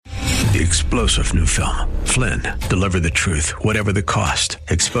The explosive new film, Flynn, deliver the truth, whatever the cost,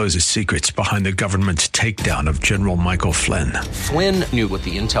 exposes secrets behind the government's takedown of General Michael Flynn. Flynn knew what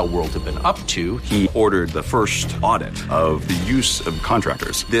the intel world had been up to. He ordered the first audit of the use of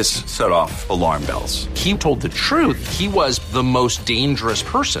contractors. This set off alarm bells. He told the truth. He was the most dangerous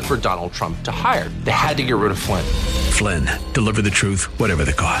person for Donald Trump to hire. They had to get rid of Flynn. Flynn, deliver the truth, whatever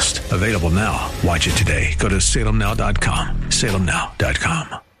the cost. Available now. Watch it today. Go to salemnow.com.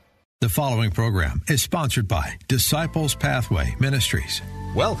 salemnow.com. The following program is sponsored by Disciples Pathway Ministries.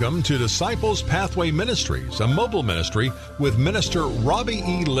 Welcome to Disciples Pathway Ministries, a mobile ministry with Minister Robbie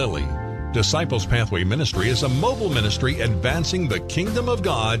E. Lilly. Disciples Pathway Ministry is a mobile ministry advancing the kingdom of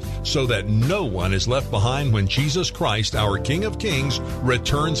God so that no one is left behind when Jesus Christ, our King of Kings,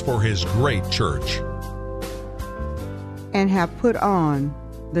 returns for his great church. And have put on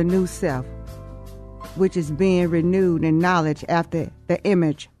the new self, which is being renewed in knowledge after the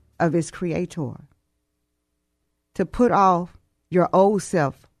image of its creator. To put off your old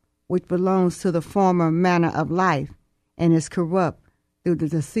self, which belongs to the former manner of life and is corrupt through the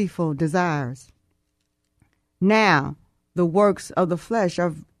deceitful desires. Now, the works of the flesh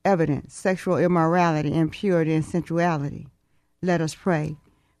are evident: sexual immorality, impurity, and sensuality. Let us pray.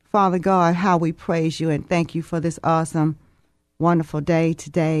 Father God, how we praise you and thank you for this awesome, wonderful day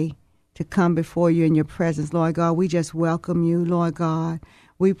today to come before you in your presence, Lord God. We just welcome you, Lord God.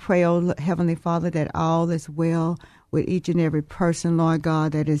 We pray, oh Heavenly Father, that all is well with each and every person, Lord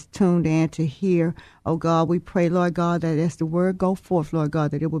God, that is tuned in to hear. Oh God, we pray, Lord God, that as the word go forth, Lord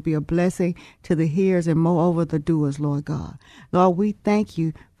God, that it will be a blessing to the hearers and moreover the doers, Lord God. Lord, we thank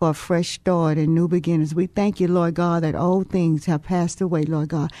you for a fresh start and new beginnings. We thank you, Lord God, that old things have passed away, Lord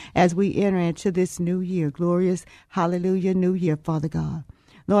God, as we enter into this new year, glorious, hallelujah, new year, Father God.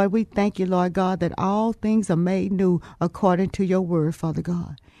 Lord, we thank you, Lord God, that all things are made new according to your word, Father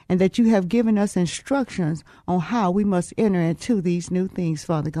God, and that you have given us instructions on how we must enter into these new things,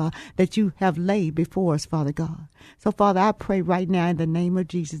 Father God, that you have laid before us, Father God. So, Father, I pray right now in the name of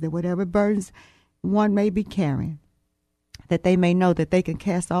Jesus that whatever burdens one may be carrying, that they may know that they can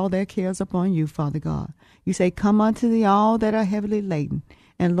cast all their cares upon you, Father God. You say, come unto thee all that are heavily laden,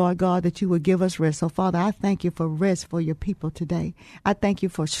 and Lord God, that you would give us rest. So, Father, I thank you for rest for your people today. I thank you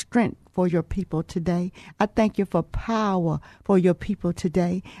for strength for your people today. I thank you for power for your people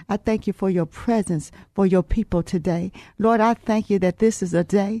today. I thank you for your presence for your people today. Lord, I thank you that this is a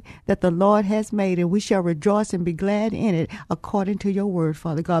day that the Lord has made, and we shall rejoice and be glad in it according to your word,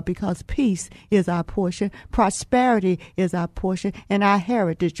 Father God, because peace is our portion, prosperity is our portion, and our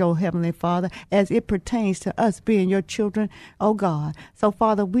heritage, oh Heavenly Father, as it pertains to us being your children, oh God. So,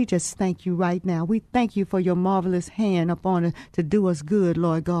 Father, we just thank you right now. We thank you for your marvelous hand upon us to do us good,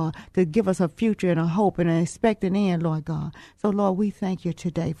 Lord God, to give us a future and a hope and an expected end, Lord God. So, Lord, we thank you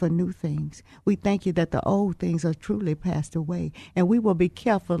today for new things. We thank you that the old things are truly passed away. And we will be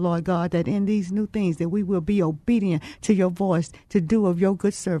careful, Lord God, that in these new things that we will be obedient to your voice, to do of your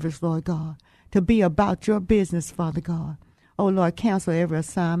good service, Lord God, to be about your business, Father God. Oh, Lord, cancel every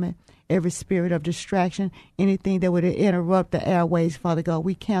assignment, every spirit of distraction, anything that would interrupt the airways, Father God.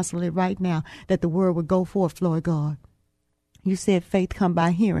 We cancel it right now, that the word would go forth, Lord God. You said faith come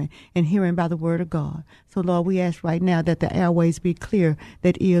by hearing, and hearing by the word of God. So, Lord, we ask right now that the airways be clear,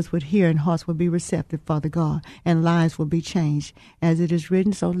 that ears would hear and hearts would be receptive, Father God, and lives will be changed. As it is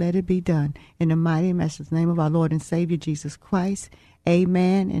written, so let it be done. In the mighty and matchless name of our Lord and Savior, Jesus Christ,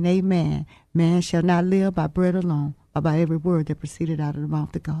 amen and amen. Man shall not live by bread alone, but by every word that proceeded out of the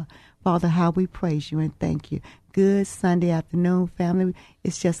mouth of God. Father, how we praise you and thank you. Good Sunday afternoon, family.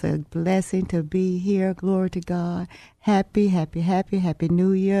 It's just a blessing to be here. Glory to God. Happy, happy, happy, happy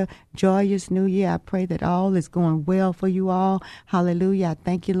New Year. Joyous New Year. I pray that all is going well for you all. Hallelujah. I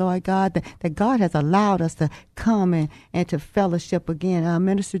thank you, Lord God, that God has allowed us to come and to fellowship again.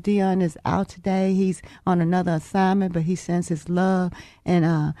 Minister Dion is out today. He's on another assignment, but he sends his love.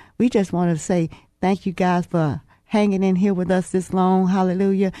 And we just want to say thank you guys for hanging in here with us this long.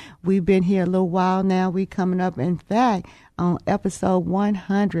 Hallelujah. We've been here a little while now. We coming up, in fact, on episode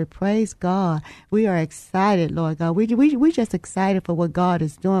 100. Praise God. We are excited, Lord God. We just excited for what God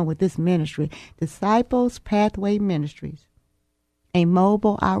is doing with this ministry. Disciples Pathway Ministries, a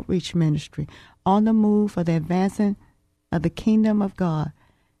mobile outreach ministry on the move for the advancing of the kingdom of God.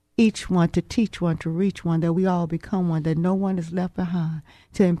 Each one to teach one, to reach one, that we all become one, that no one is left behind,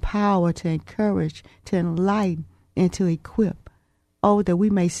 to empower, to encourage, to enlighten, and to equip. Oh, that we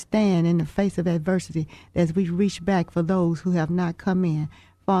may stand in the face of adversity as we reach back for those who have not come in.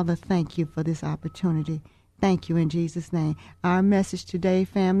 Father, thank you for this opportunity. Thank you in Jesus' name. Our message today,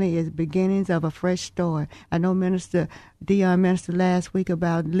 family, is beginnings of a fresh start. I know Minister Dion ministered last week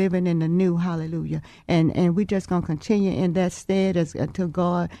about living in the new, hallelujah. And we're just going to continue in that stead until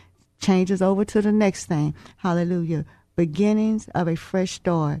God changes over to the next thing. Hallelujah. Beginnings of a fresh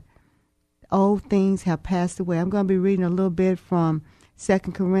start. Old things have passed away. I'm going to be reading a little bit from 2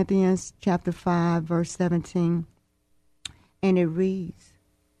 Corinthians chapter 5, verse 17. And it reads,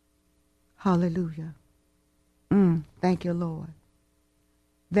 hallelujah. Thank you, Lord.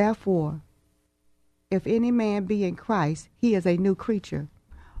 Therefore, if any man be in Christ, he is a new creature.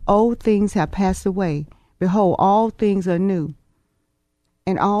 Old things have passed away. Behold, all things are new.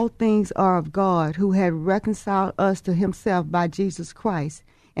 And all things are of God, who had reconciled us to himself by Jesus Christ,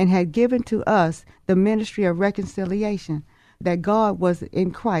 and had given to us the ministry of reconciliation, that God was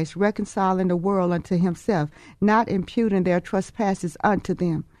in Christ reconciling the world unto himself, not imputing their trespasses unto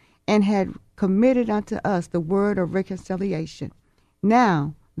them, and had committed unto us the word of reconciliation.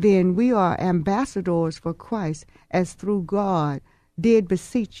 Now, then, we are ambassadors for Christ, as through God did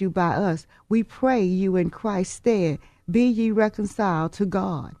beseech you by us. We pray you in Christ's stead, be ye reconciled to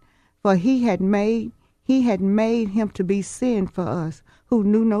God. For he had made him to be sin for us, who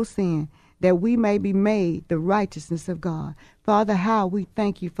knew no sin, that we may be made the righteousness of God. Father, how we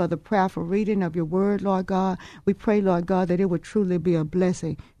thank you for the prayerful reading of your word, Lord God. We pray, Lord God, that it would truly be a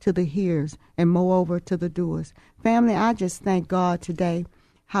blessing to the hearers and moreover to the doers. Family, I just thank God today,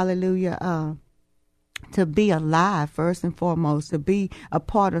 hallelujah, to be alive first and foremost, to be a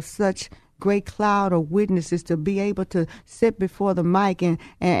part of such great cloud of witnesses, to be able to sit before the mic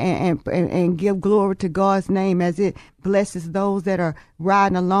and give glory to God's name as it blesses those that are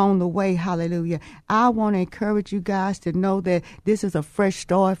riding along the way. Hallelujah. I want to encourage you guys to know that this is a fresh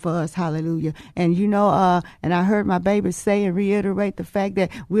start for us. Hallelujah. And you know, and I heard my baby say and reiterate the fact that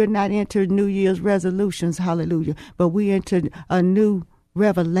we're not into New Year's resolutions. Hallelujah. But we into a new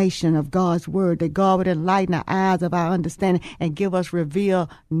revelation of God's word, that God would enlighten the eyes of our understanding and give us revealed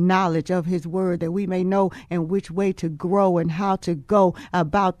knowledge of his word, that we may know in which way to grow and how to go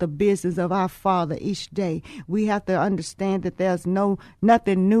about the business of our Father each day. We have to understand that there's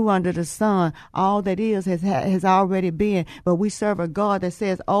nothing new under the sun. All that is has already been. But we serve a God that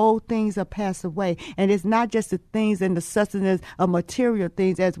says old things are passed away. And it's not just the things and the sustenance of material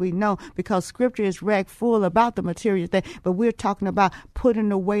things, as we know, because scripture is rack full about the material thing, but we're talking about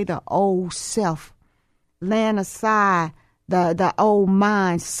putting away the old self, laying aside the old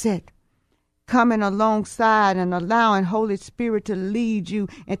mindset, coming alongside and allowing Holy Spirit to lead you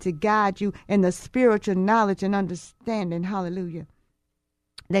and to guide you in the spiritual knowledge and understanding. Hallelujah.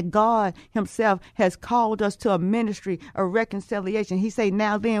 That God himself has called us to a ministry of reconciliation. He say,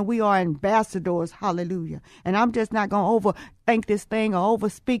 now then, we are ambassadors. Hallelujah. And I'm just not going to overthink this thing or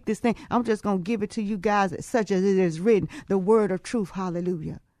overspeak this thing. I'm just going to give it to you guys such as it is written, the word of truth.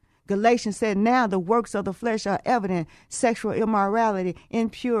 Hallelujah. Galatians said, now the works of the flesh are evident: sexual immorality,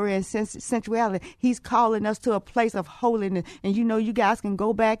 impurity, and sensuality. He's calling us to a place of holiness. And you know, you guys can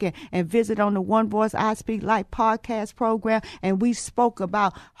go back and visit on the One Voice I Speak Life podcast program. And we spoke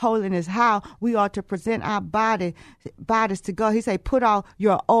about holiness, how we are to present our bodies to God. He said, put out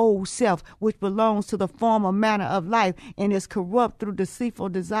your old self, which belongs to the former manner of life and is corrupt through deceitful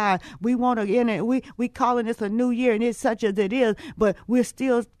desire. We want to enter, we calling this a new year, and it's such as it is, but we're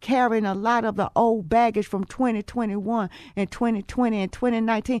still carrying a lot of the old baggage from 2021 and 2020 and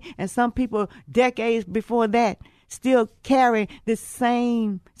 2019, and some people decades before that still carry the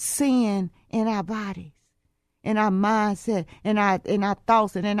same sin in our bodies, in our mindset, in our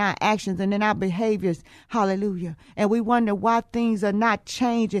thoughts, and in our actions, and in our behaviors. Hallelujah. And we wonder why things are not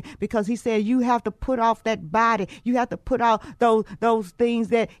changing, because he said you have to put off that body. You have to put out those things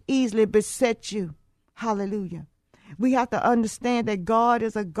that easily beset you. Hallelujah. We have to understand that God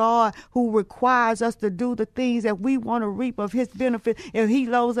is a God who requires us to do the things that we want to reap of his benefit. If he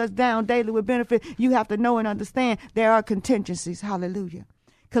loads us down daily with benefit, you have to know and understand there are contingencies. Hallelujah.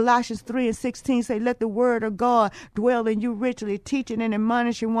 Colossians 3:16 say, let the word of God dwell in you richly, teaching and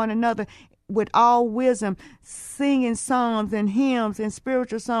admonishing one another with all wisdom, singing psalms and hymns and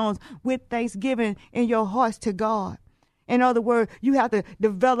spiritual songs with thanksgiving in your hearts to God. In other words, you have to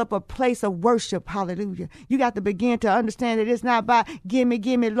develop a place of worship. Hallelujah. You got to begin to understand that it's not about give me,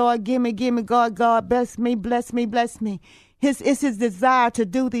 Lord, give me, God, bless me. It's his desire to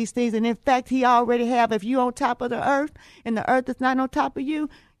do these things. And in fact, he already have. If you're on top of the earth and the earth is not on top of you,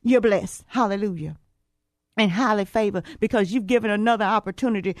 you're blessed. Hallelujah. and highly favored because you've given another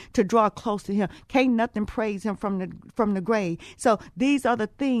opportunity to draw close to him. Can't nothing praise him from the grave. So these are the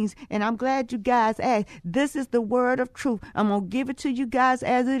things, and I'm glad you guys asked. This is the word of truth. I'm going to give it to you guys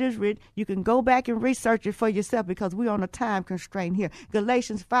as it is written. You can go back and research it for yourself because we're on a time constraint here.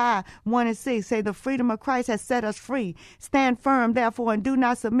 Galatians 5:1-6 say the freedom of Christ has set us free. Stand firm, therefore, and do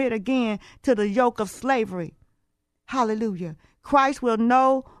not submit again to the yoke of slavery. Hallelujah. Christ will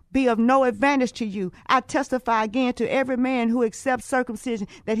be of no advantage to you. I testify again to every man who accepts circumcision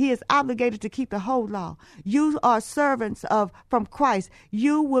that he is obligated to keep the whole law. You are servants from Christ.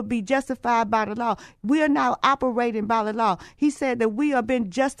 You will be justified by the law. We are now operating by the law. He said that we have been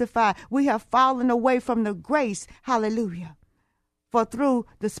justified. We have fallen away from the grace. Hallelujah. For through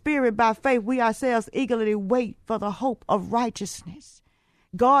the Spirit by faith, we ourselves eagerly wait for the hope of righteousness.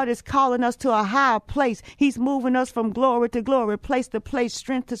 God is calling us to a higher place. He's moving us from glory to glory, place to place,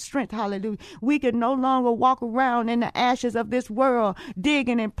 strength to strength. Hallelujah. We can no longer walk around in the ashes of this world,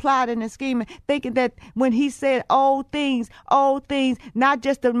 digging and plotting and scheming, thinking that when he said old things, not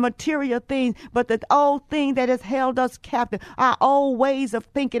just the material things, but the old thing that has held us captive, our old ways of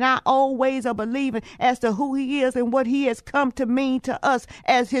thinking, our old ways of believing as to who he is and what he has come to mean to us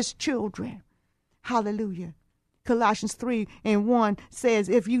as his children. Hallelujah. Colossians 3:1 says,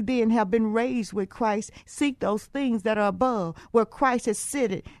 if you then have been raised with Christ, seek those things that are above, where Christ is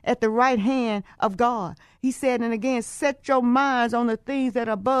seated at the right hand of God. He said, and again, set your minds on the things that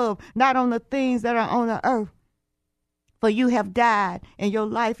are above, not on the things that are on the earth. For you have died, and your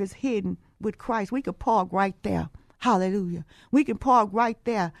life is hidden with Christ. We could park right there. Hallelujah. We can park right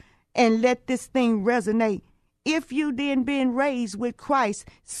there and let this thing resonate. If you then been raised with Christ,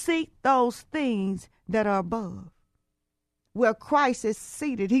 seek those things that are above, where Christ is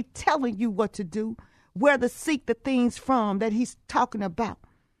seated. He's telling you what to do, where to seek the things from that he's talking about,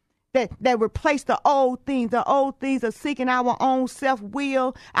 that replace the old things. The old things are seeking our own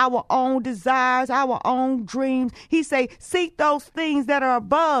self-will, our own desires, our own dreams. He say, seek those things that are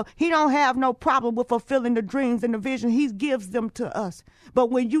above. He don't have no problem with fulfilling the dreams and the vision. He gives them to us.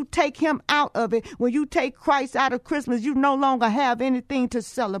 But when you take him out of it, when you take Christ out of Christmas, you no longer have anything to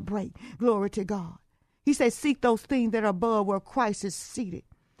celebrate. Glory to God. He says, seek those things that are above, where Christ is seated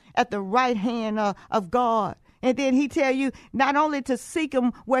at the right hand of God. And then he tell you not only to seek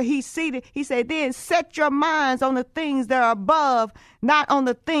him where he's seated, he said, then set your minds on the things that are above, not on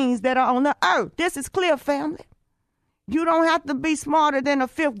the things that are on the earth. This is clear, family. You don't have to be smarter than a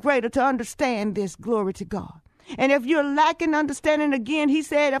fifth grader to understand this. Glory to God. And if you're lacking understanding, again, he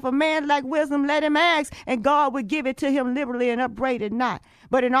said, if a man lack wisdom, let him ask, and God would give it to him liberally and upbraid it not.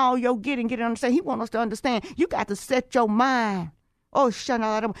 But in all your getting, get it understand. He wants us to understand. You got to set your mind. Oh,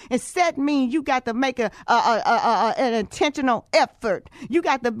 Shana, and set means you got to make an intentional effort. You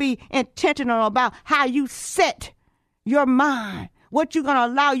got to be intentional about how you set your mind. What you're going to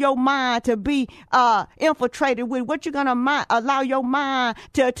allow your mind to be infiltrated with, what you're going to allow your mind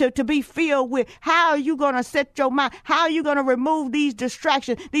to be filled with. How are you going to set your mind? How are you going to remove these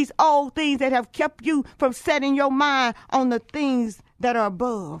distractions, these old things that have kept you from setting your mind on the things that are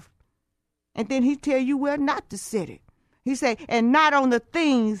above? And then he tell you where not to set it. He say, and not on the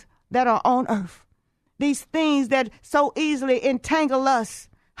things that are on earth. These things that so easily entangle us.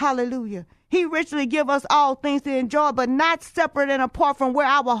 Hallelujah. He richly give us all things to enjoy, but not separate and apart from where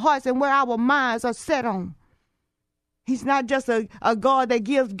our hearts and where our minds are set on. He's not just a God that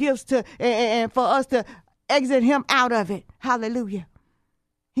gives gifts to and for us to exit him out of it. Hallelujah.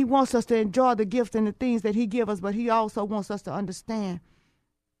 He wants us to enjoy the gifts and the things that he gives us, but he also wants us to understand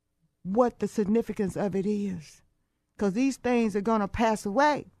what the significance of it is. Because these things are going to pass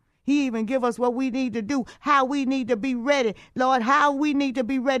away. He even give us what we need to do, how we need to be ready. Lord, how we need to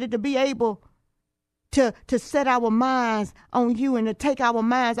be ready to be able to set our minds on you and to take our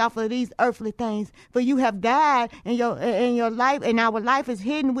minds off of these earthly things. For you have died in your life, and our life is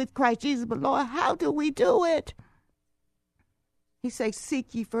hidden with Christ Jesus. But Lord, how do we do it? He says,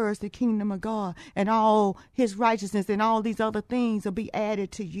 seek ye first the kingdom of God, and all his righteousness, and all these other things will be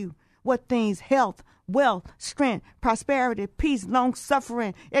added to you. What things? Health, wealth, strength, prosperity, peace, long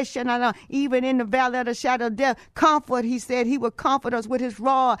suffering. Even in the valley of the shadow of death, comfort. He said he would comfort us with his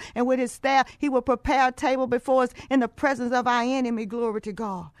rod and with his staff. He will prepare a table before us in the presence of our enemy. Glory to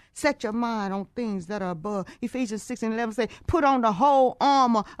God. Set your mind on things that are above. Ephesians 6:11 say, put on the whole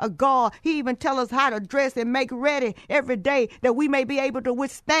armor of God. He even tell us how to dress and make ready every day that we may be able to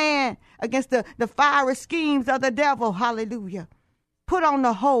withstand against the fiery schemes of the devil. Hallelujah. Put on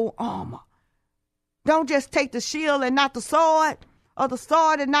the whole armor. Don't just take the shield and not the sword, or the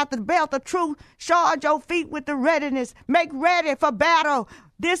sword and not the belt of truth. Charge your feet with the readiness. Make ready for battle.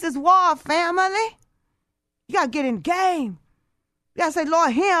 This is war, family. You got to get in the game. You got to say,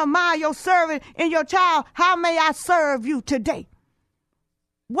 Lord, here am I, your servant and your child. How may I serve you today?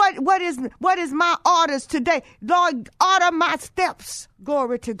 What is my orders today? Lord, order my steps.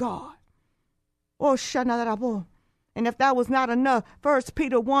 Glory to God. Oh, Shanarabo. And if that was not enough, 1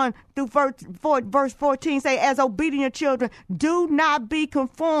 Peter 1 through verse 14 say, as obedient children, do not be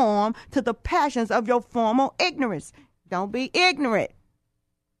conformed to the passions of your former ignorance. Don't be ignorant.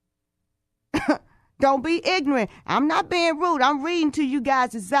 Don't be ignorant. I'm not being rude. I'm reading to you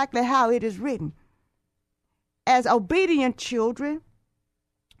guys exactly how it is written. As obedient children,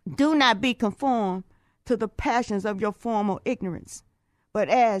 do not be conformed to the passions of your former ignorance. But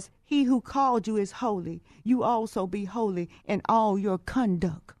as he who called you is holy, you also be holy in all your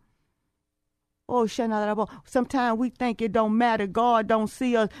conduct. Oh, sometimes we think it don't matter. God don't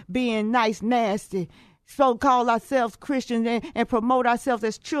see us being nice, nasty. So call ourselves Christians and promote ourselves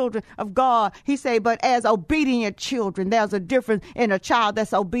as children of God. He say, but as obedient children, there's a difference in a child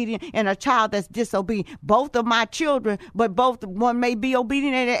that's obedient and a child that's disobedient. Both of my children, but one may be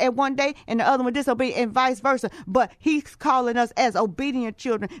obedient at one day and the other one disobedient and vice versa. But he's calling us as obedient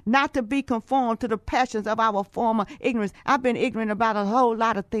children, not to be conformed to the passions of our former ignorance. I've been ignorant about a whole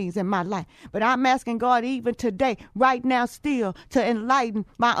lot of things in my life, but I'm asking God even today, right now still, to enlighten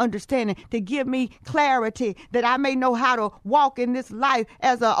my understanding, to give me clarity, that I may know how to walk in this life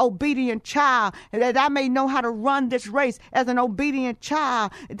as an obedient child, that I may know how to run this race as an obedient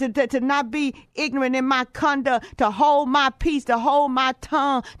child, to not be ignorant in my conduct, to hold my peace, to hold my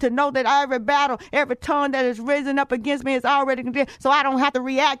tongue, to know that every battle, every tongue that is risen up against me is already condemned, so I don't have to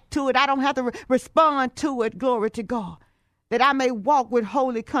react to it. I don't have to respond to it. Glory to God. That I may walk with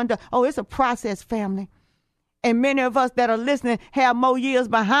holy conduct. Oh, it's a process, family. And many of us that are listening have more years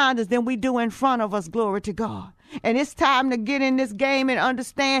behind us than we do in front of us. Glory to God. And it's time to get in this game and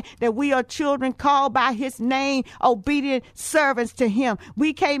understand that we are children called by his name, obedient servants to him.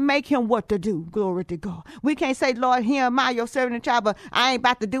 We can't make him what to do. Glory to God. We can't say, Lord, here am I, your servant and child, but I ain't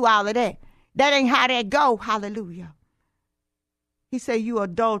about to do all of that. That ain't how that go. Hallelujah. He said, you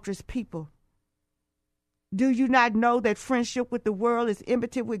adulterous people. Do you not know that friendship with the world is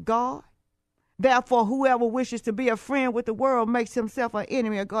enmity with God? Therefore, whoever wishes to be a friend with the world makes himself an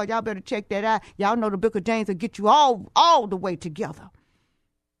enemy of God. Y'all better check that out. Y'all know the book of James will get you all the way together.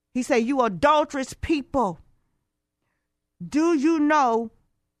 He said, you adulterous people. Do you not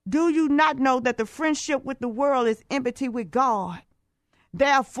know that the friendship with the world is enmity with God?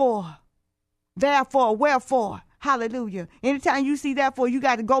 Therefore, wherefore? Hallelujah. Anytime you see therefore, you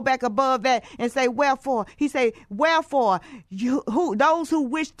got to go back above that and say, wherefore. He say, wherefore, those who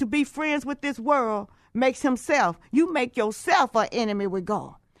wish to be friends with this world you make yourself an enemy with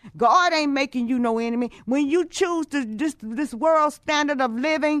God. God ain't making you no enemy. When you choose this world's standard of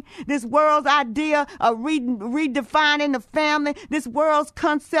living, this world's idea of redefining the family, this world's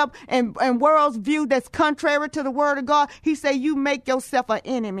concept and world's view that's contrary to the word of God, he say you make yourself an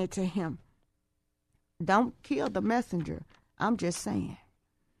enemy to him. Don't kill the messenger. I'm just saying.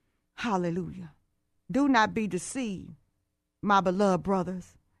 Hallelujah. Do not be deceived, my beloved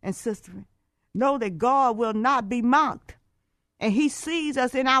brothers and sisters. Know that God will not be mocked. And he sees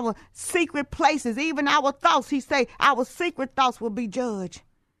us in our secret places, even our thoughts. He say our secret thoughts will be judged.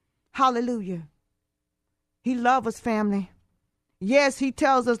 Hallelujah. He loves us, family. Yes, he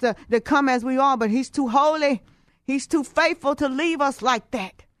tells us to come as we are, but he's too holy. He's too faithful to leave us like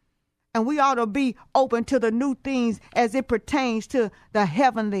that. And we ought to be open to the new things as it pertains to the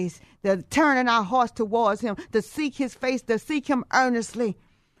heavenlies, the turning our hearts towards him, to seek his face, to seek him earnestly.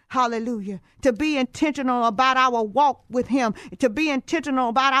 Hallelujah. To be intentional about our walk with him, to be intentional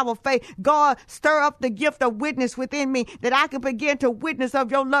about our faith. God, stir up the gift of witness within me that I can begin to witness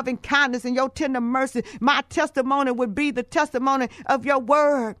of your loving kindness and your tender mercy. My testimony would be the testimony of your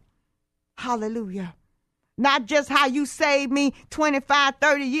word. Hallelujah. Not just how you saved me 25,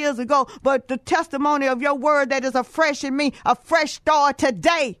 30 years ago, but the testimony of your word that is afresh in me, a fresh start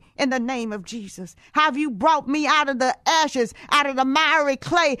today in the name of Jesus. How have you brought me out of the ashes, out of the miry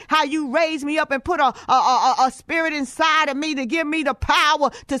clay? How you raised me up and put a spirit inside of me to give me the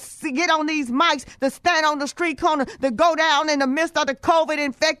power to get on these mics, to stand on the street corner, to go down in the midst of the COVID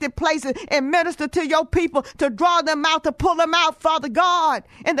infected places and minister to your people, to draw them out, to pull them out, Father God,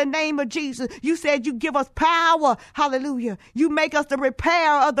 in the name of Jesus. You said you give us power. Hallelujah. You make us the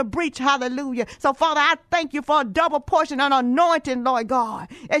repairer of the breach. Hallelujah. So, Father, I thank you for a double portion of anointing, Lord God,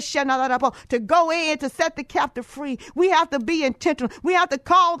 to go in to set the captive free. We have to be intentional. We have to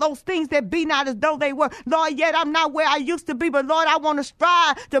call those things that be not as though they were. Lord, yet I'm not where I used to be, but Lord, I want to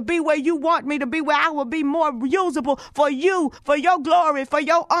strive to be where you want me to be, where I will be more usable for you, for your glory, for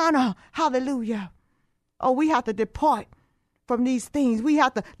your honor. Hallelujah. Oh, we have to depart from these things. We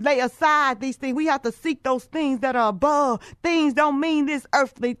have to lay aside these things. We have to seek those things that are above. Things don't mean this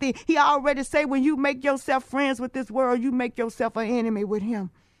earthly thing. He already said when you make yourself friends with this world, you make yourself an enemy with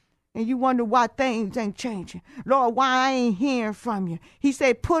him. And you wonder why things ain't changing. Lord, why I ain't hearing from you. He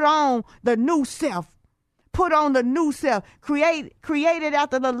said, put on the new self. Put on the new self, created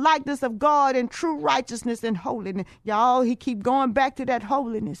after the likeness of God in true righteousness and holiness. Y'all, he keep going back to that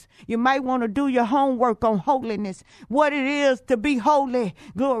holiness. You might want to do your homework on holiness, what it is to be holy.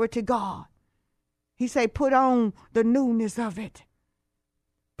 Glory to God. He say, put on the newness of it.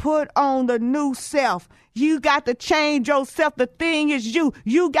 Put on the new self. You got to change yourself. The thing is you.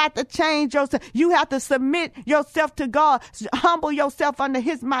 You got to change yourself. You have to submit yourself to God. Humble yourself under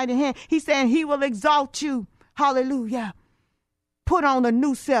his mighty hand. He's saying he will exalt you. Hallelujah. Put on the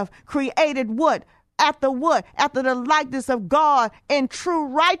new self. Created what? After what? After the likeness of God in true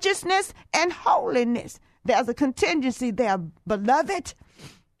righteousness and holiness. There's a contingency there, beloved.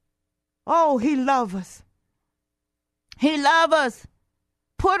 Oh, he loves us. He loves us.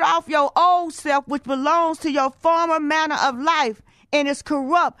 Put off your old self, which belongs to your former manner of life and is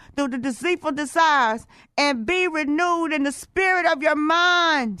corrupt through the deceitful desires, and be renewed in the spirit of your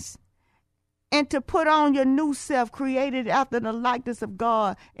minds, and to put on your new self, created after the likeness of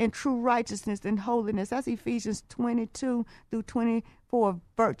God in true righteousness and holiness. That's Ephesians 22 through 24,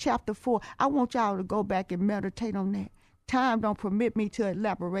 chapter 4. I want y'all to go back and meditate on that. Time don't permit me to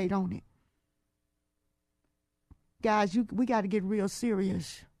elaborate on it. Guys, we got to get real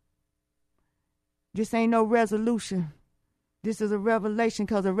serious. This ain't no resolution. This is a revelation,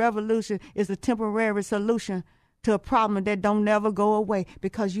 because a revolution is a temporary solution to a problem that don't never go away,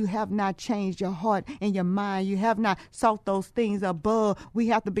 because you have not changed your heart and your mind. You have not sought those things above. We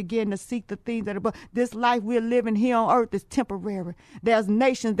have to begin to seek the things that are above. This life we're living here on earth is temporary. There's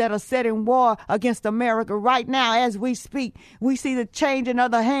nations that are set in war against America right now as we speak. We see the changing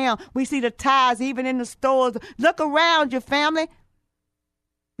of the hand. We see the ties even in the stores. Look around you, family.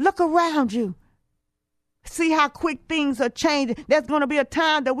 Look around you. See how quick things are changing. There's going to be a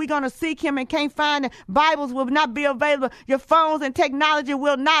time that we're going to seek him and can't find it. Bibles will not be available. Your phones and technology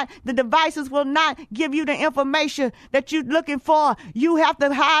will not. The devices will not give you the information that you're looking for. You have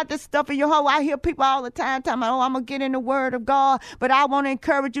to hide this stuff in your home. I hear people all the time talking about, I'm going to get in the word of God. But I want to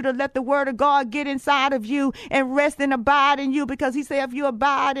encourage you to let the word of God get inside of you and rest and abide in you, because he said, if you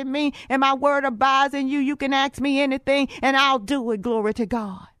abide in me and my word abides in you, you can ask me anything and I'll do it. Glory to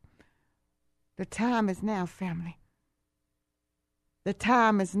God. The time is now, family. The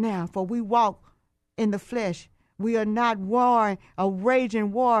time is now, for we walk in the flesh. We are not warring a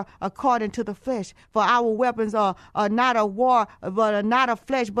raging war according to the flesh. For our weapons are not a war, but are not of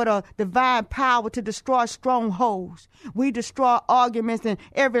flesh, but a divine power to destroy strongholds. We destroy arguments and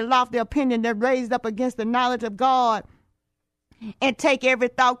every lofty opinion that raised up against the knowledge of God, and take every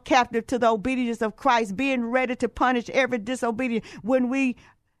thought captive to the obedience of Christ, being ready to punish every disobedience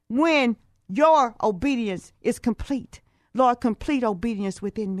when your obedience is complete. Lord, complete obedience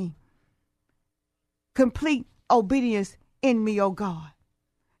within me. Complete obedience in me, O God,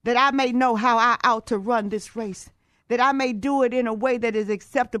 that I may know how I ought to run this race, that I may do it in a way that is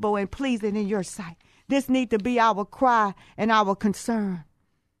acceptable and pleasing in your sight. This needs to be our cry and our concern.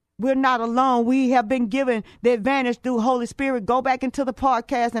 We're not alone. We have been given the advantage through Holy Spirit. Go back into the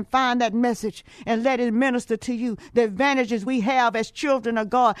podcast and find that message and let it minister to you. The advantages we have as children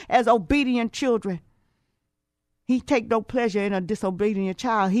of God, as obedient children. He take no pleasure in a disobedient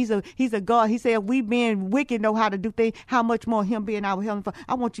child. He's a God. He said, if we being wicked know how to do things, how much more him being our Heavenly Father.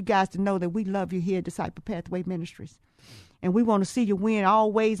 I want you guys to know that we love you here at Disciple Pathway Ministries. And we want to see you win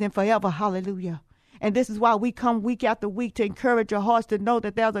always and forever. Hallelujah. And this is why we come week after week to encourage your hearts to know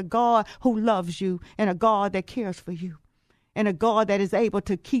that there's a God who loves you and a God that cares for you and a God that is able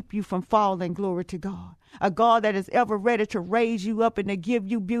to keep you from falling. Glory to God. A God that is ever ready to raise you up and to give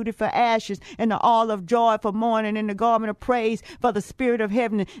you beauty for ashes and the oil of joy for mourning and the garment of praise for the spirit of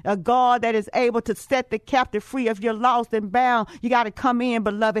heaven. A God that is able to set the captive free. If you're lost and bound, you got to come in,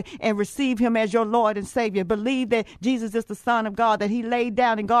 beloved, and receive him as your Lord and Savior. Believe that Jesus is the Son of God, that he laid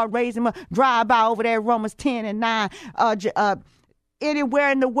down and God raised him up. Drive by over there, Romans 10 and 9.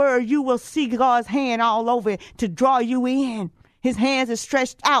 Anywhere in the world, you will see God's hand all over it to draw you in. His hands are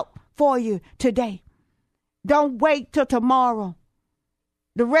stretched out for you today. Don't wait till tomorrow.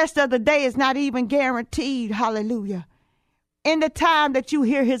 The rest of the day is not even guaranteed. Hallelujah. In the time that you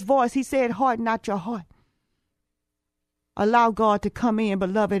hear his voice, he said, harden not your heart. Allow God to come in,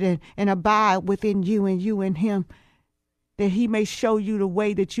 beloved, and abide within you and you in him, that he may show you the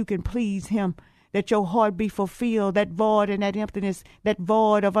way that you can please him, that your heart be fulfilled, that void and that emptiness, that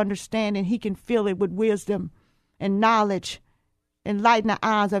void of understanding. He can fill it with wisdom and knowledge. Enlighten the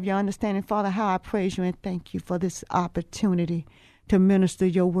eyes of your understanding. Father, how I praise you and thank you for this opportunity to minister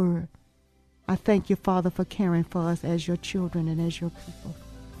your word. I thank you, Father, for caring for us as your children and as your people.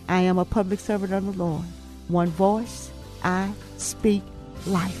 I am a public servant of the Lord. One voice, I speak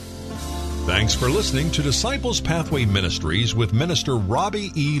life. Thanks for listening to Disciples Pathway Ministries with Minister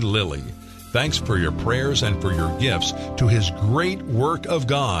Robbie E. Lilly. Thanks for your prayers and for your gifts to his great work of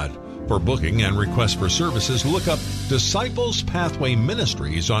God. For booking and requests for services, look up Disciples Pathway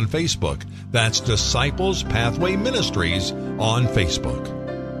Ministries on Facebook. That's Disciples Pathway Ministries on Facebook.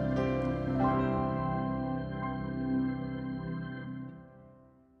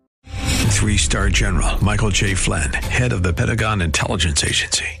 Three-star General Michael J. Flynn, head of the Pentagon Intelligence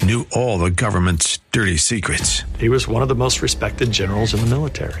Agency, knew all the government's dirty secrets. He was one of the most respected generals in the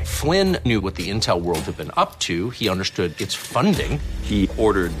military. Flynn knew what the intel world had been up to. He understood its funding. He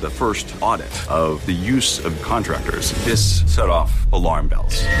ordered the first audit of the use of contractors. This set off alarm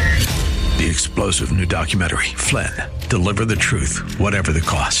bells. The explosive new documentary, Flynn, Deliver the Truth, Whatever the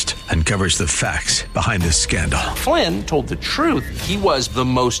Cost, uncovers the facts behind this scandal. Flynn told the truth. He was the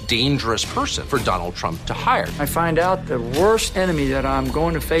most dangerous person for Donald Trump to hire. I find out the worst enemy that I'm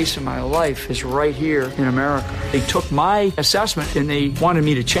going to face in my life is right here in America. They took my assessment and they wanted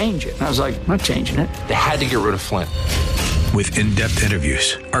me to change it. And I was like, I'm not changing it. They had to get rid of Flynn. With in-depth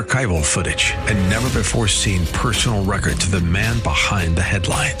interviews, archival footage, and never-before-seen personal records of the man behind the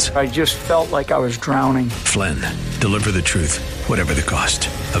headlines. I just felt like I was drowning. Flynn, Deliver the Truth, Whatever the Cost.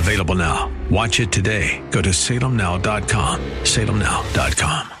 Available now. Watch it today. Go to salemnow.com.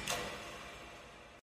 salemnow.com.